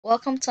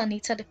Welcome to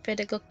Anita the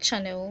Pedagogue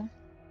channel.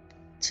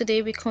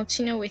 Today we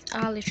continue with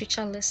our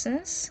literature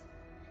lessons.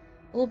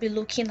 We'll be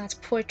looking at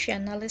poetry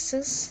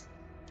analysis.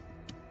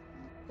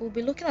 We'll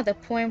be looking at the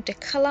poem The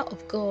Color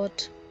of God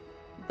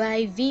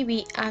by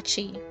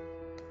Aakye.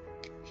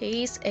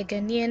 He is a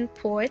Ghanaian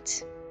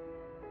poet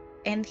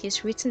and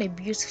he's written a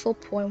beautiful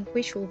poem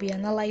which we'll be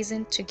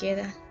analyzing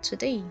together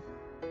today.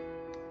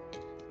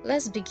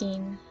 Let's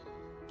begin.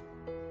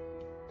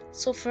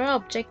 So for our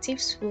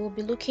objectives, we'll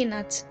be looking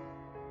at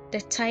the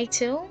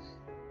title,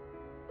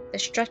 the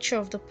structure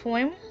of the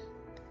poem,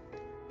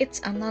 its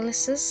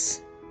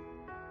analysis.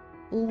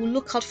 We will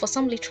look out for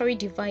some literary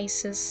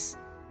devices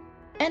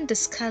and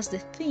discuss the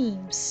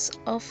themes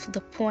of the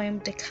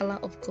poem The Color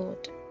of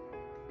God.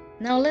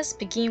 Now let's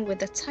begin with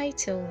the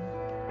title.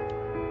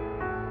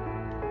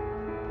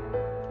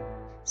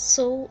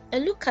 So a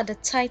look at the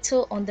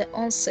title on the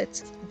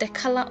onset, The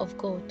Color of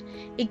God.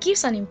 It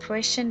gives an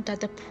impression that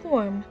the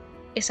poem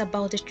is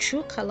about the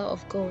true color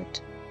of God.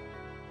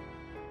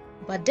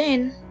 But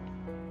then,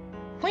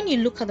 when you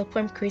look at the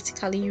poem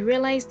critically, you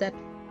realize that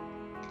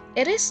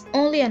it is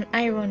only an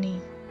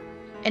irony,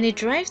 and it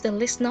drives the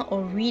listener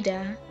or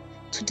reader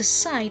to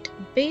decide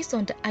based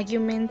on the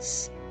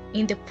arguments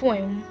in the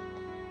poem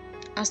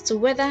as to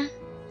whether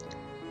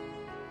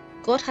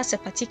God has a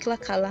particular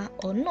color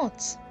or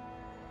not.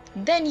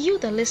 Then you,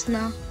 the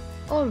listener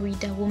or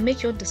reader, will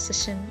make your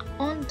decision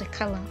on the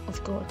color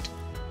of God.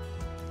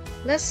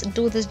 Let's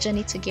do this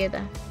journey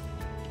together.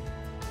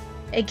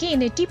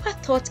 Again, a deeper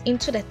thought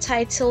into the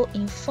title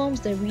informs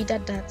the reader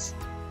that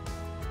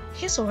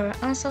his or her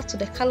answer to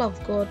the color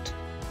of God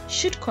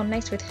should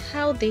connect with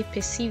how they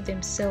perceive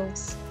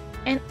themselves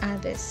and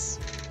others.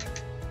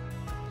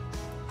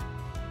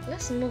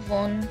 Let's move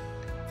on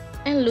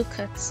and look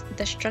at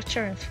the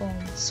structure and form.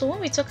 So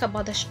when we talk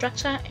about the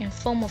structure and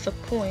form of a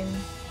poem,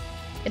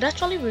 it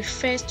actually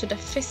refers to the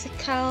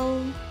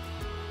physical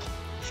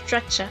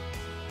structure,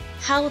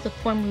 how the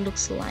poem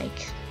looks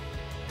like,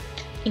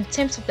 in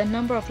terms of the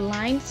number of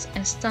lines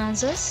and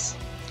stanzas,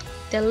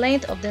 the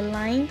length of the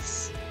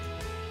lines,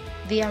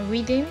 their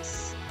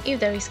rhythms, if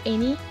there is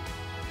any,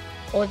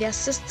 or their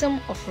system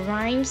of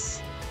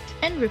rhymes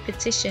and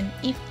repetition,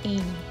 if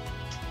any.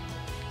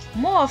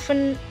 More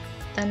often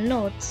than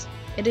not,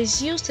 it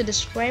is used to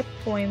describe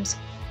poems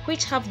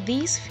which have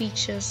these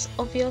features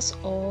obvious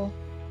or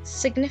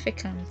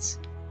significant.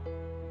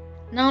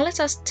 Now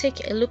let us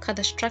take a look at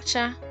the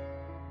structure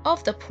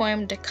of the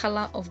poem The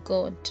Color of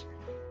God.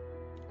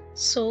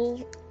 So,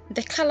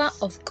 The Color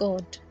of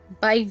God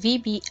by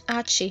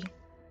Aakye.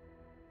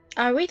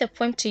 I'll read the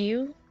poem to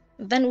you,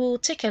 then we'll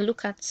take a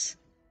look at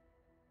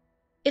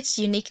its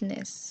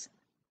uniqueness,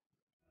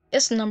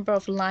 its number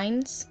of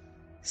lines,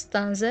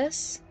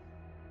 stanzas,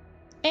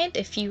 and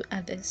a few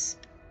others.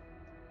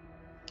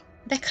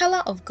 The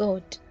color of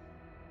God.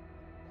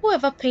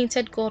 Whoever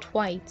painted God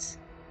white?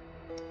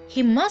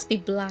 He must be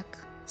black,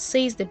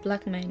 says the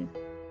black man.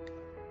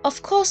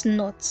 Of course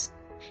not.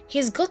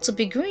 He's got to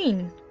be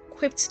green,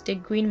 quipped the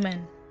green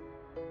man.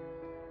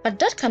 But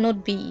that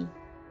cannot be.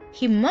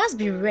 He must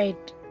be red,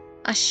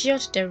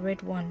 assured the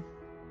red one.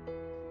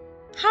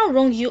 How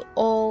wrong you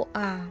all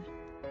are.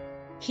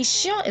 He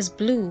sure is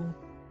blue,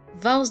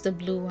 vows the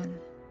blue one.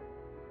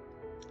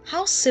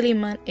 How silly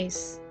man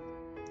is,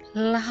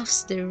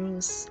 laughs the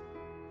rose.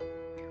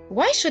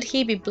 Why should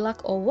he be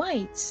black or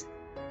white,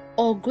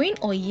 or green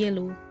or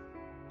yellow,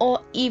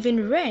 or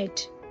even red?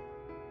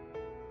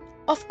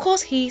 Of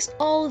course he is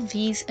all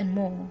these and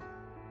more.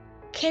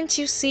 Can't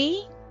you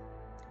see?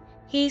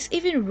 He is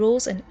even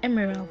rose and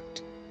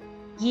emerald,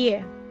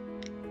 yeah,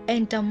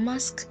 and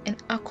damask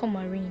and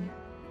aquamarine.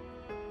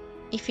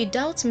 If you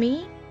doubt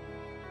me,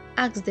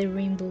 ask the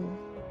rainbow.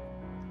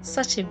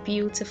 Such a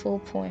beautiful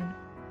poem,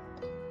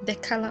 The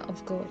Color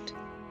of God.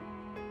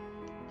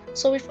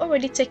 So we've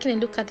already taken a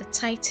look at the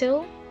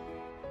title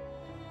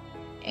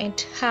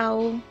and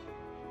how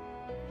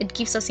it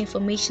gives us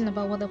information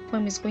about what the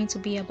poem is going to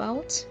be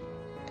about.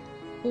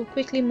 We'll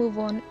quickly move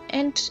on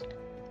and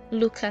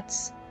look at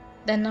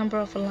the number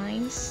of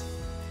lines.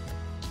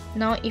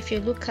 Now if you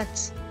look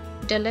at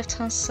the left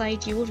hand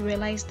side, you would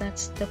realize that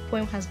the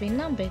poem has been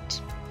numbered.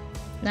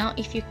 Now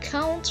if you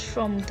count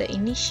from the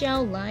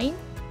initial line,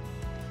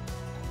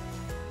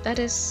 that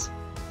is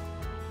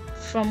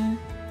from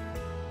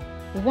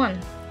 1,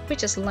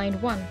 which is line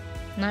 1.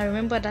 Now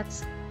remember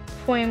that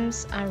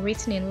poems are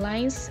written in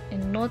lines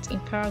and not in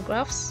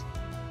paragraphs.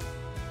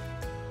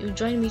 You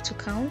join me to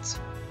count.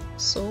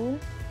 So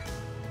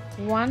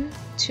 1,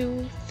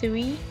 2,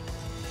 3,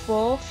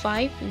 4,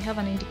 5. We have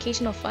an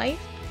indication of 5.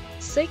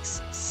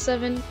 6,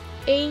 7,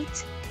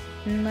 8,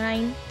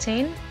 9,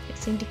 10.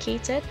 It's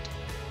indicated.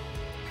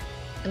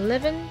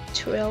 11,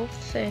 12,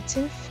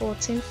 13,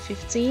 14,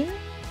 15,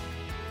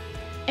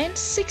 and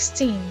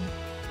 16.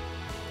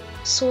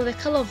 So The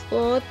Color of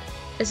God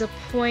is a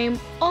poem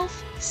of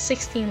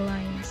 16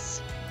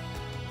 lines.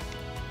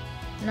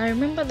 Now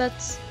remember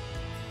that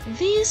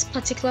this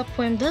particular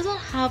poem doesn't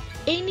have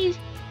any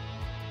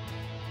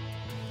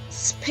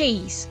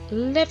space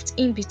left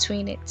in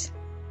between it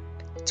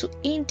to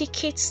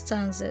indicate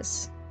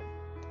stanzas.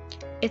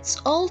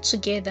 It's all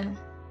together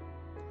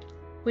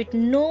with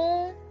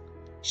no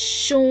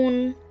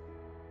shown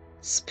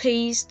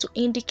space to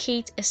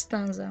indicate a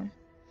stanza,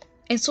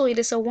 and so it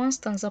is a one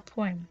stanza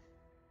poem.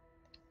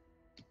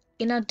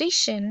 In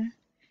addition,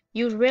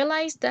 you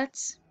realize that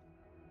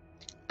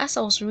as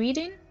I was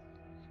reading,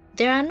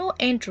 there are no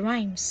end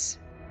rhymes.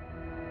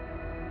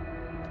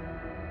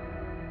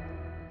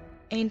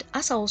 And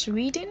as I was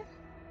reading,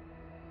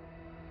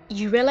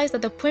 you realize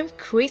that the poem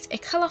creates a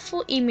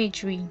colorful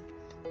imagery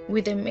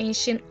with the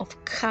mention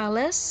of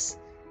colors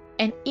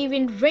and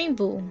even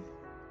rainbow.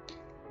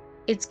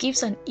 It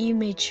gives an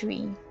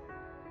imagery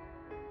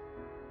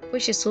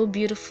which is so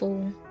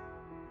beautiful,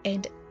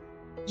 and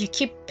you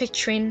keep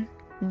picturing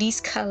these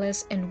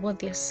colors and what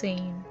they're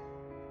saying.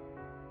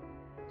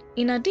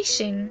 In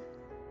addition,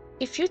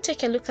 if you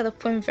take a look at the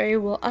poem very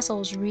well as I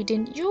was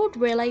reading, you would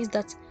realize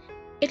that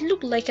it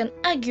looked like an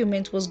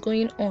argument was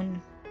going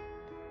on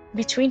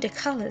between the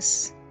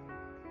colors.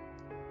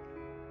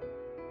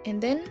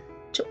 And then,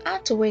 to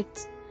add to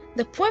it,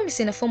 the poem is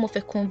in the form of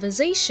a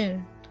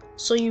conversation,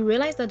 so you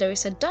realize that there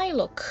is a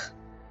dialogue.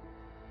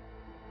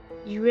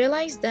 You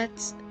realize that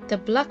the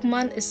black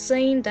man is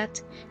saying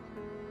that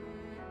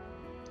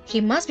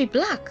he must be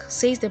black,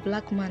 says the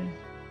black man.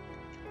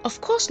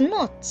 Of course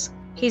not.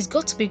 He's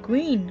got to be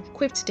green,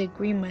 quipped the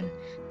green man.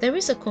 There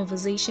is a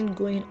conversation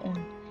going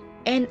on,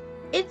 and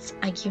it's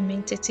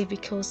argumentative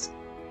because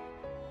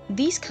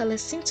these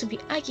colors seem to be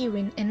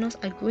arguing and not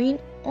agreeing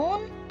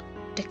on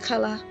the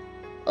color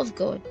of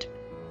God.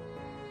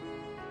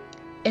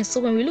 And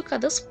so when we look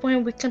at this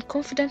poem, we can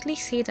confidently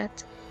say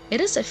that it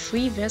is a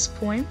free verse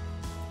poem,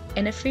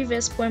 and a free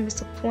verse poem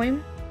is a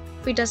poem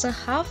which doesn't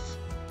have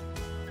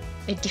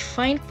a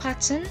defined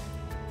pattern,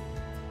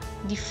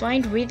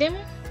 defined rhythm,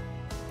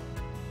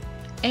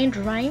 and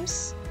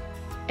rhymes,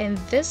 and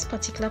this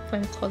particular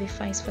poem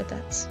qualifies for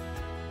that.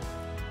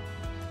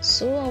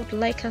 So I would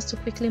like us to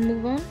quickly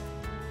move on,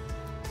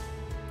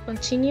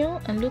 continue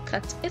and look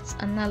at its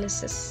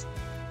analysis.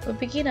 We'll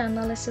begin our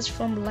analysis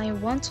from line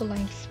 1 to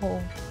line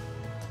 4.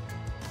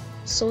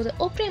 So the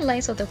opening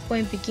lines of the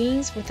poem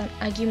begins with an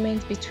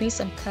argument between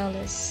some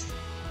colors,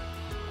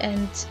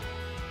 and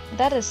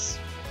that is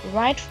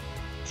right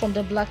from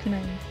the black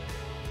man.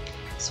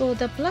 So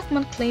the black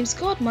man claims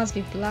God must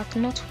be black,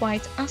 not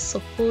white, as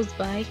supposed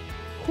by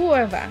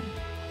whoever.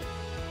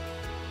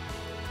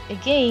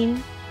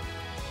 Again,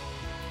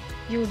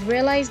 you would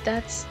realize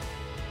that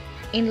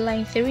in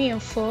line 3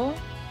 and 4,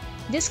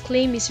 this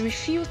claim is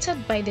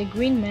refuted by the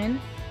green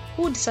man,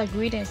 who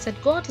disagreed and said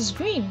God is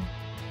green.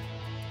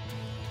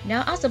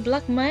 Now, as the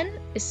black man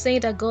is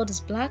saying that God is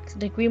black,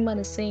 the green man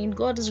is saying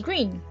God is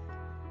green.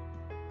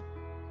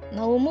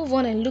 Now we'll move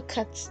on and look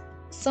at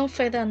some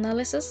further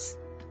analysis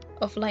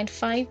of line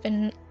 5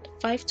 and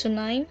 5 to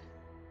 9.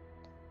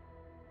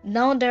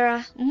 Now there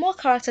are more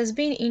characters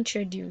being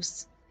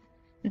introduced.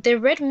 The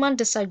red man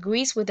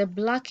disagrees with the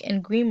black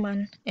and green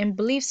man and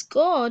believes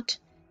God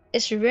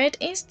is red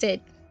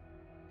instead.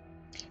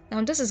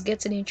 Now this is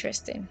getting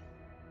interesting.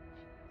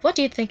 What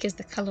do you think is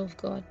the color of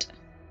God?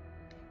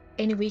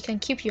 Anyway, you can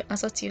keep your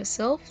answer to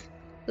yourself.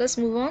 Let's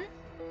move on.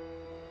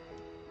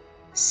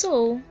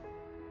 So,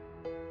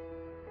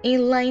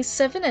 in line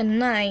 7 and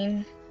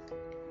 9,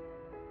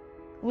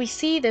 we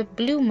see the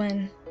blue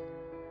man,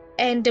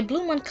 and the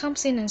blue man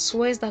comes in and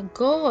swears that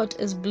God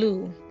is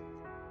blue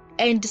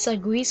and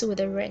disagrees with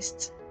the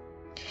rest.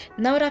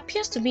 Now it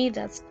appears to me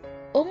that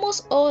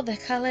almost all the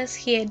colors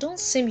here don't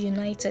seem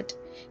united.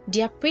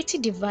 They are pretty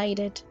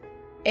divided,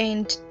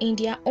 and in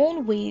their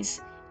own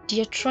ways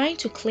they are trying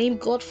to claim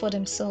God for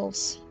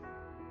themselves.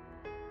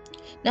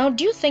 Now,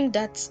 do you think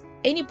that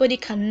anybody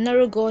can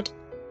narrow God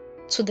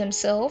to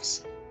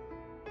themselves?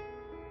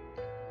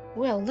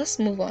 Well, let's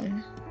move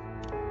on.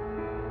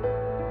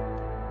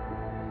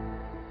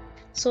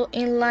 So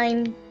in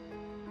line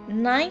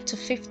 9 to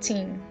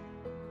 15,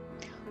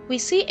 we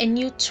see a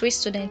new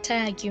twist to the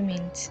entire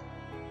argument,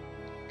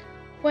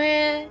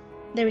 where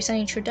there is an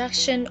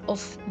introduction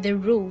of the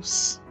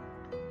rose.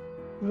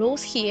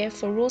 Rose here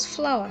for rose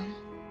flower.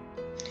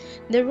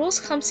 The rose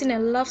comes in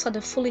and laughs at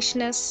the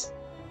foolishness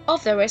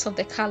of the rest of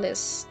the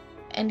colors,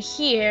 and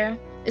here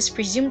it's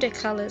presumed the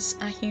colors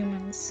are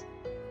humans.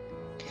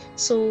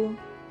 So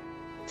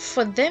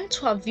for them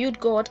to have viewed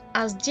God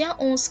as their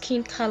own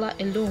skin color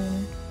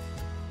alone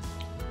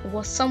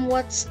was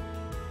somewhat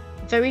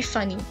very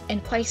funny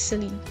and quite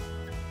silly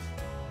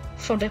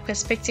from the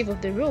perspective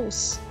of the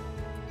rose.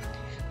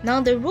 Now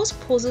the rose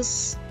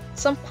poses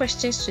some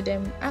questions to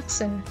them,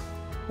 asking,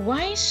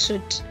 why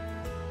should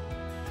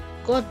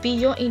God be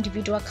your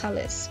individual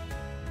colors?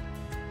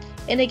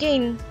 And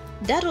again,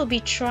 that will be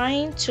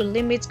trying to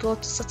limit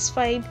God to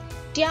satisfy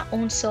their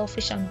own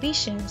selfish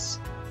ambitions.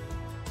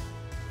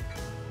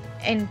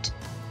 And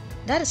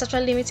that is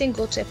actually limiting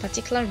God to a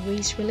particular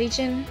race,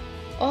 religion,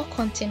 or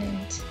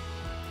continent.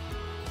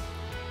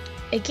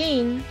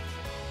 Again,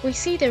 we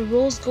see the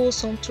rose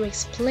goes on to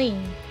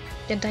explain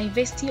the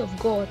diversity of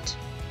God,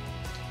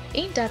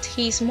 in that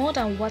he is more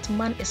than what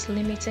man is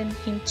limiting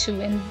him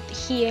to, and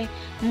here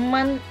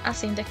man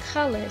as in the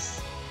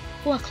colors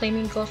who are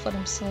claiming God for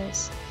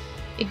themselves.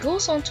 It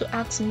goes on to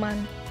ask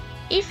man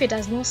if he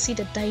does not see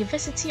the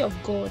diversity of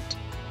God.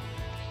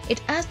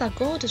 It asks that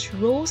God is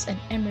rose and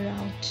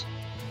emerald,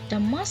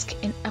 damask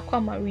and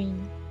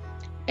aquamarine.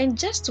 And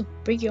just to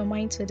bring your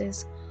mind to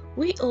this,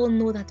 we all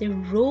know that the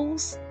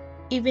rose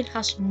even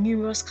has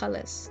numerous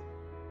colors.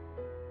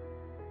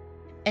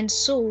 And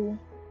so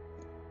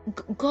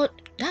God,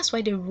 that's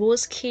why the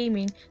rose came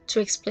in to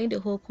explain the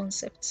whole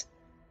concept,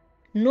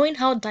 knowing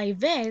how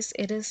diverse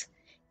it is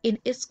in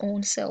its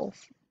own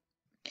self.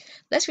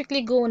 Let's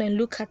quickly go on and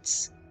look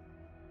at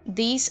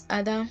these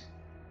other,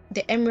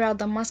 the emerald,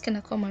 damask and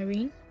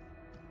aquamarine.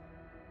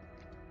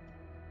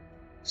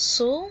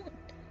 So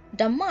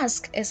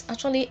damask is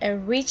actually a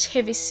rich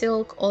heavy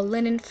silk or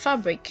linen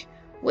fabric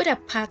with a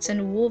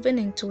pattern woven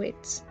into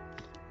it.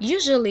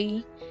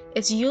 Usually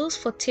it's used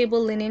for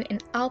table linen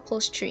and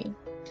upholstery,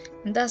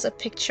 and that's a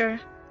picture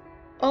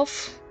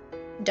of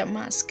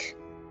damask,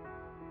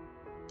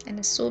 and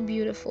it's so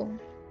beautiful.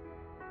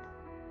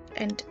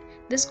 And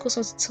this goes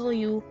on to tell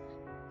you,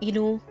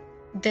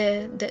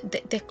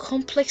 the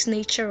complex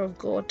nature of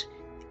God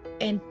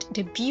and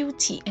the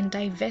beauty and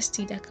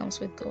diversity that comes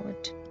with God.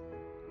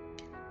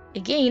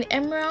 Again,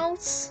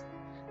 emeralds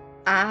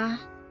are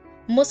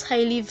most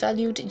highly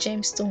valued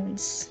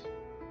gemstones.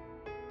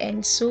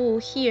 And so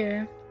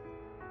here,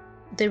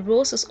 the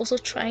rose is also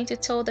trying to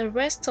tell the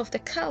rest of the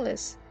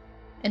colors,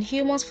 and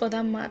humans for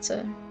that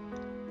matter,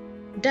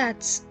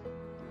 that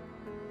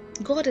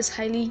God is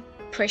highly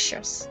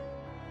precious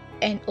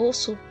and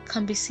also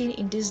can be seen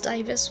in this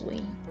diverse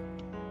way.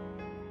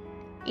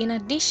 In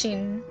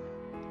addition,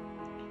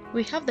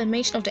 we have the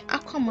mention of the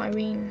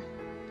aquamarine,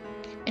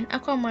 and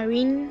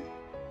aquamarine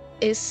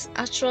is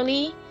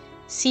actually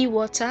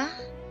seawater,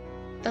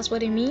 that's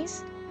what it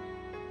means,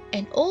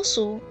 and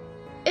also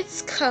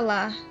its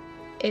color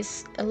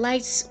is a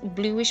light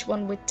bluish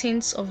one with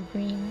tints of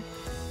green.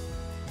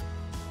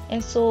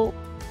 And so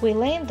we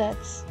learn that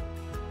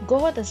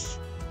God is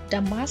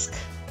damask,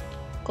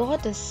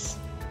 God is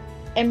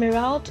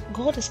emerald,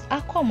 God is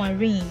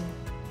aquamarine.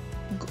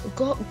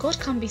 God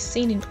can be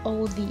seen in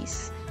all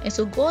these, and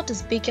so God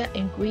is bigger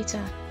and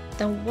greater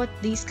than what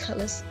these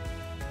colors,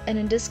 and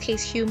in this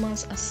case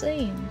humans, are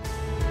saying.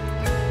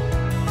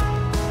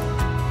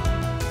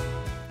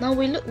 Now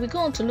we go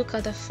on to look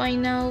at the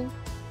final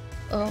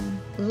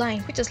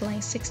line, which is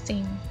line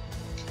 16,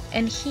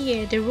 and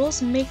here the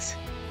rose makes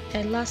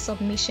her last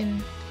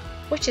submission,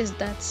 which is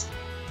that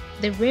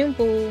the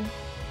rainbow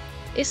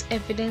is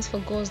evidence for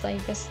God's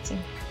diversity.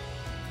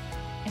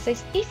 It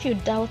says, if you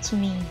doubt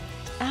me,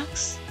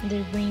 ask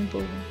the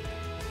rainbow.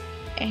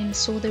 And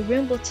so the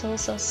rainbow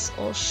tells us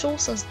or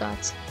shows us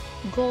that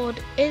God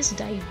is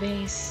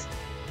diverse,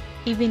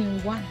 even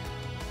in one.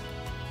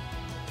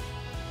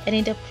 And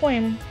in the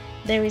poem,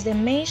 there is a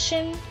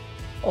mention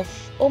of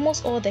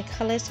almost all the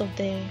colors of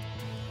the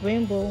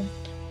rainbow,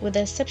 with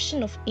the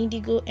exception of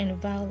indigo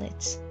and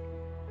violet.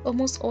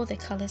 Almost all the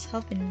colors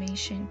have been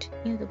mentioned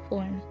in the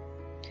poem.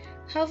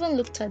 Having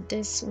looked at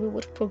this, we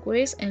would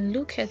progress and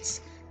look at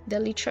the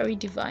literary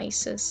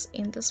devices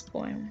in this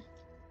poem.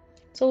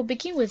 So we'll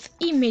begin with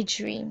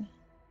imagery.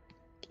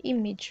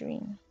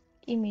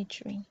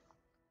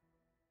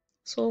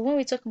 So when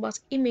we talk about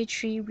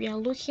imagery, we are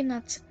looking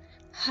at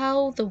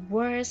how the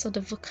words or the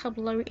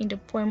vocabulary in the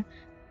poem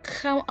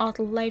come out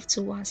live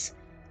to us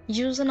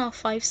using our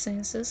 5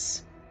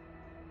 senses.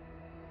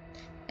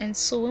 And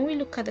so when we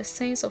look at the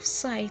sense of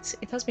sight,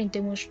 it has been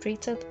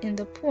demonstrated in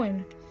the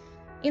poem,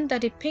 in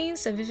that it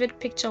paints a vivid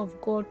picture of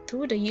God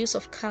through the use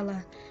of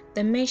color,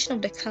 the mention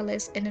of the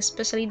colors, and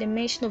especially the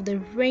mention of the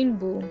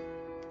rainbow.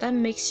 That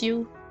makes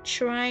you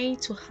try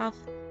to have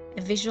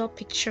a visual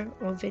picture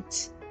of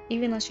it,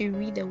 even as you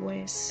read the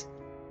words.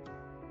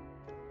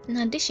 In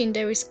addition,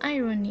 there is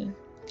irony.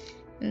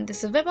 And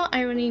there's a verbal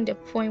irony in the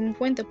poem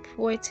when the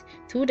poet,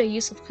 through the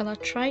use of color,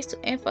 tries to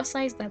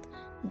emphasize that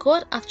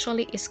God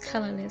actually is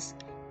colorless,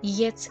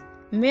 yet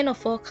men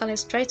of all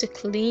colors try to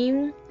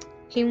claim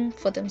him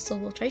for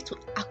themselves, or try to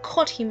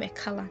accord him a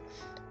color.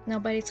 Now,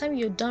 by the time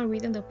you're done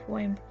reading the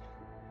poem,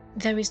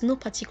 there is no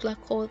particular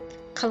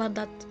color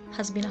that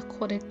has been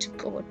accorded to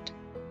God.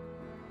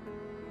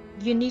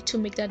 You need to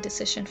make that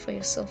decision for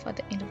yourself at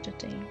the end of the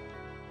day.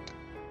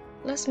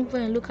 Let's move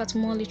on and look at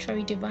more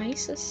literary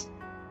devices.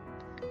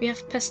 We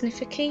have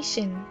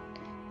personification,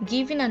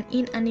 giving an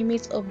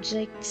inanimate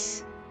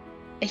object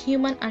a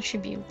human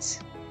attribute.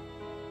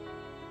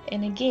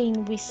 And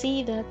again, we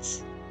see that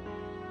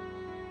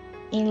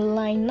in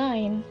line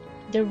 9,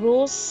 the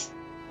rose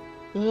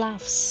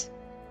laughs.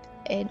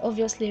 And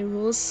obviously a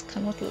rose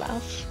cannot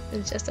laugh,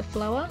 it's just a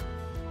flower.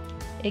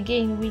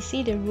 Again, we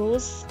see the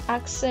rose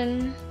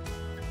asking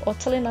or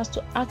telling us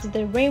to ask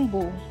the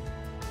rainbow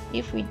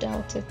if we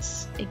doubt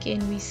it.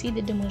 Again, we see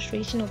the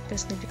demonstration of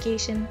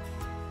personification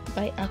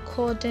by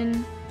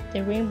according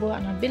the rainbow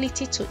an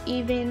ability to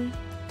even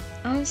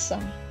answer.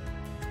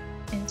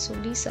 And so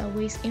these are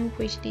ways in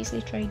which this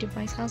literary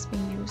device has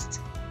been used.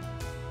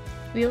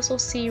 We also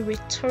see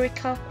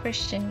rhetorical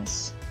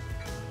questions.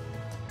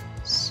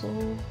 So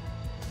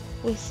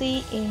we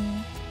see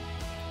in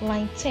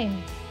Line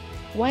 10.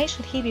 Why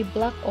should he be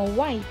black or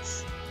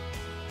white?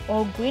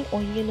 Or green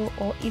or yellow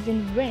or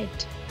even red?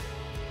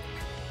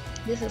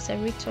 This is a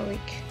rhetoric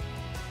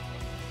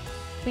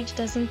which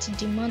doesn't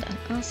demand an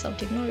answer,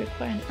 did not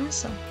require an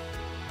answer.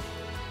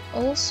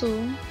 Also,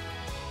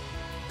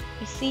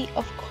 you see,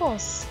 of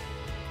course,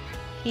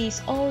 he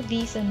is all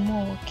these and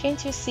more.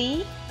 Can't you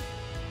see?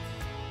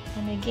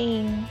 And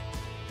again,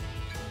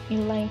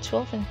 in line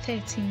 12 and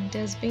 13,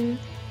 there's been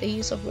the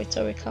use of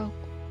rhetorical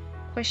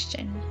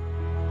question.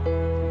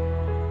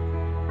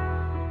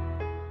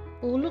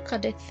 We'll look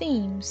at the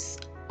themes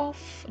of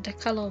the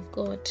color of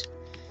God.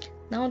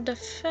 Now, the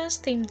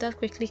first theme that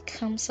quickly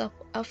comes up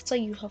after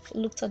you have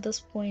looked at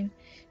this poem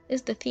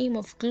is the theme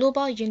of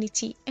global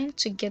unity and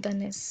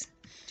togetherness.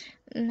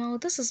 Now,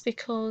 this is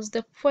because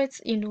the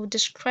poet,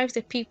 describes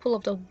the people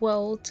of the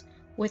world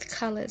with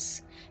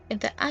colors, and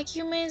the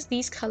arguments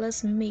these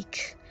colors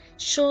make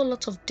show a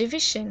lot of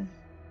division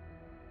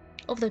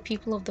of the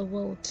people of the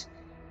world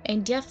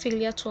and their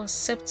failure to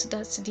accept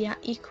that they are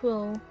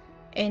equal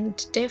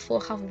and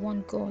therefore have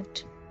one God.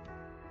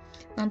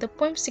 Now, the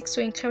poem seeks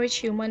to encourage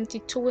humanity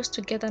towards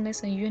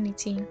togetherness and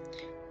unity,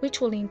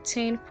 which will in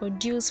turn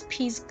produce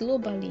peace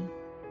globally.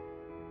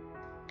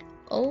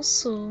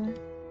 Also,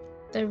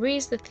 there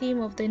is the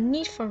theme of the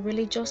need for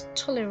religious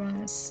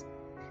tolerance.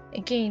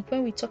 Again,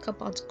 when we talk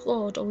about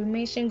God or we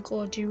mention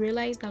God, you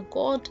realize that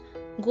God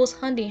goes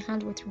hand in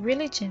hand with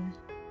religion.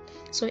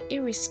 So,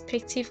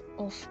 irrespective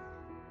of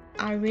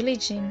our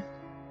religion,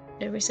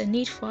 there is a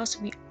need for us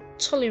to be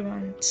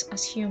tolerant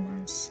as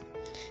humans.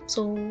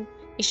 So,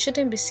 it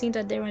shouldn't be seen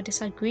that there are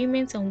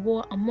disagreements and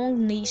war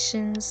among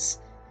nations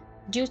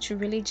due to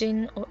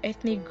religion or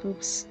ethnic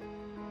groups.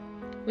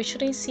 We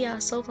shouldn't see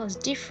ourselves as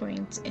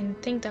different and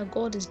think that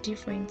God is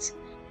different,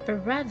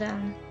 but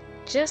rather,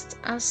 just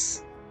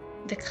as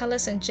the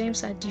colors and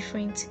gems are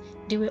different,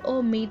 they were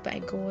all made by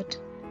God,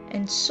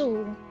 and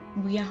so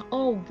we are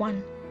all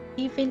one,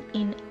 even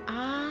in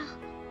our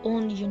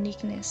own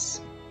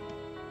uniqueness.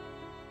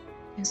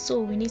 And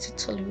so we need to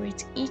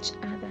tolerate each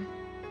other.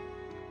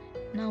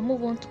 Now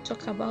move on to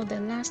talk about the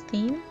last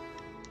theme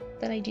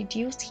that I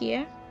deduced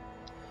here.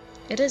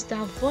 It is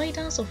the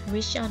avoidance of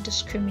racial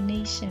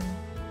discrimination.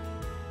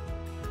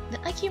 The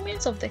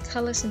arguments of the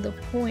colors in the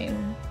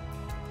poem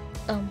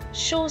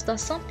shows that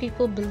some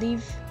people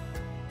believe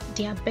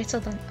they are better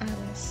than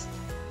others.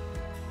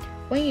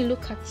 When you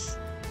look at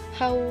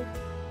how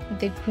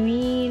the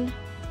green,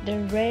 the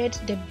red,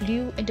 the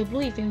blue, and the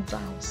blue even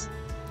vows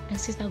and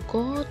says that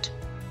God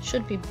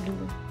should be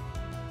blue.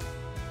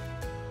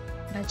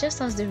 But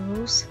just as the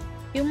rose,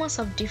 humans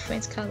have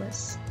different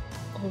colors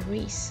or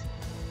race,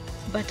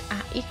 but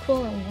are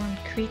equal and one,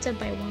 created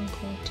by one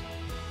God.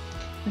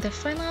 The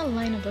final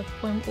line of the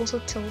poem also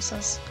tells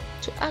us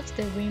to ask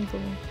the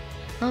rainbow.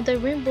 Now the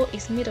rainbow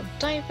is made of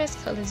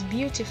diverse colors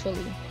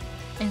beautifully,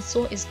 and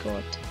so is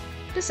God.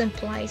 This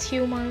implies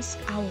humans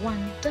are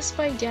one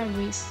despite their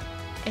race,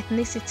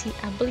 ethnicity,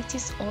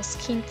 abilities, or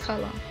skin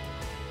color.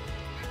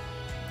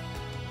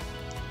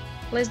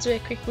 Let's do a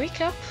quick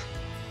recap.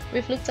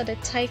 We've looked at the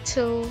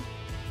title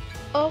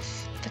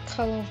of The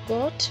Color of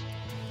God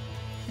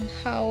and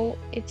how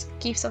it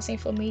gives us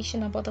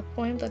information about the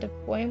poem, that the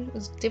poem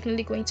is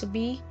definitely going to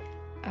be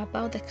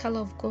about the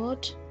color of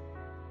God.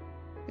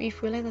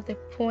 We've realized that the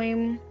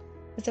poem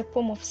is a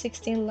poem of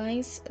 16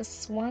 lines,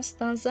 it's one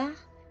stanza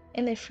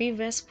and a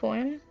 3-verse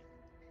poem.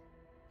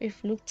 We've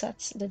looked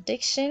at the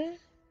diction.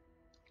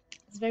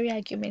 It's very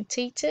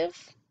argumentative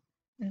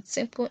and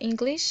simple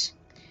English.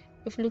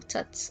 We've looked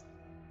at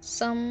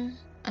some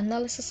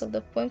analysis of the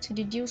poem to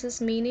deduce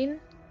its meaning,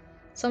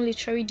 some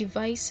literary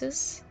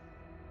devices,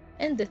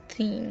 and the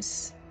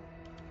themes.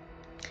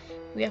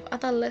 We have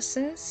other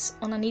lessons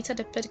on Anita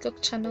the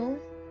Pedagogue channel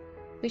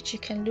which you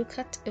can look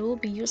at. It will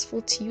be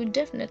useful to you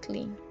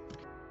definitely.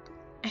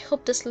 I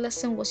hope this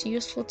lesson was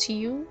useful to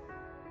you.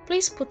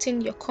 Please put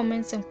in your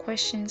comments and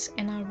questions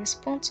and I'll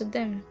respond to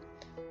them.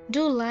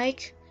 Do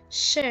like,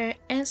 share,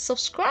 and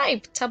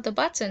subscribe. Tap the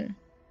button.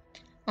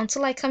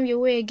 Until I come your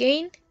way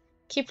again,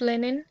 keep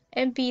learning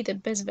and be the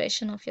best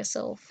version of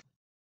yourself.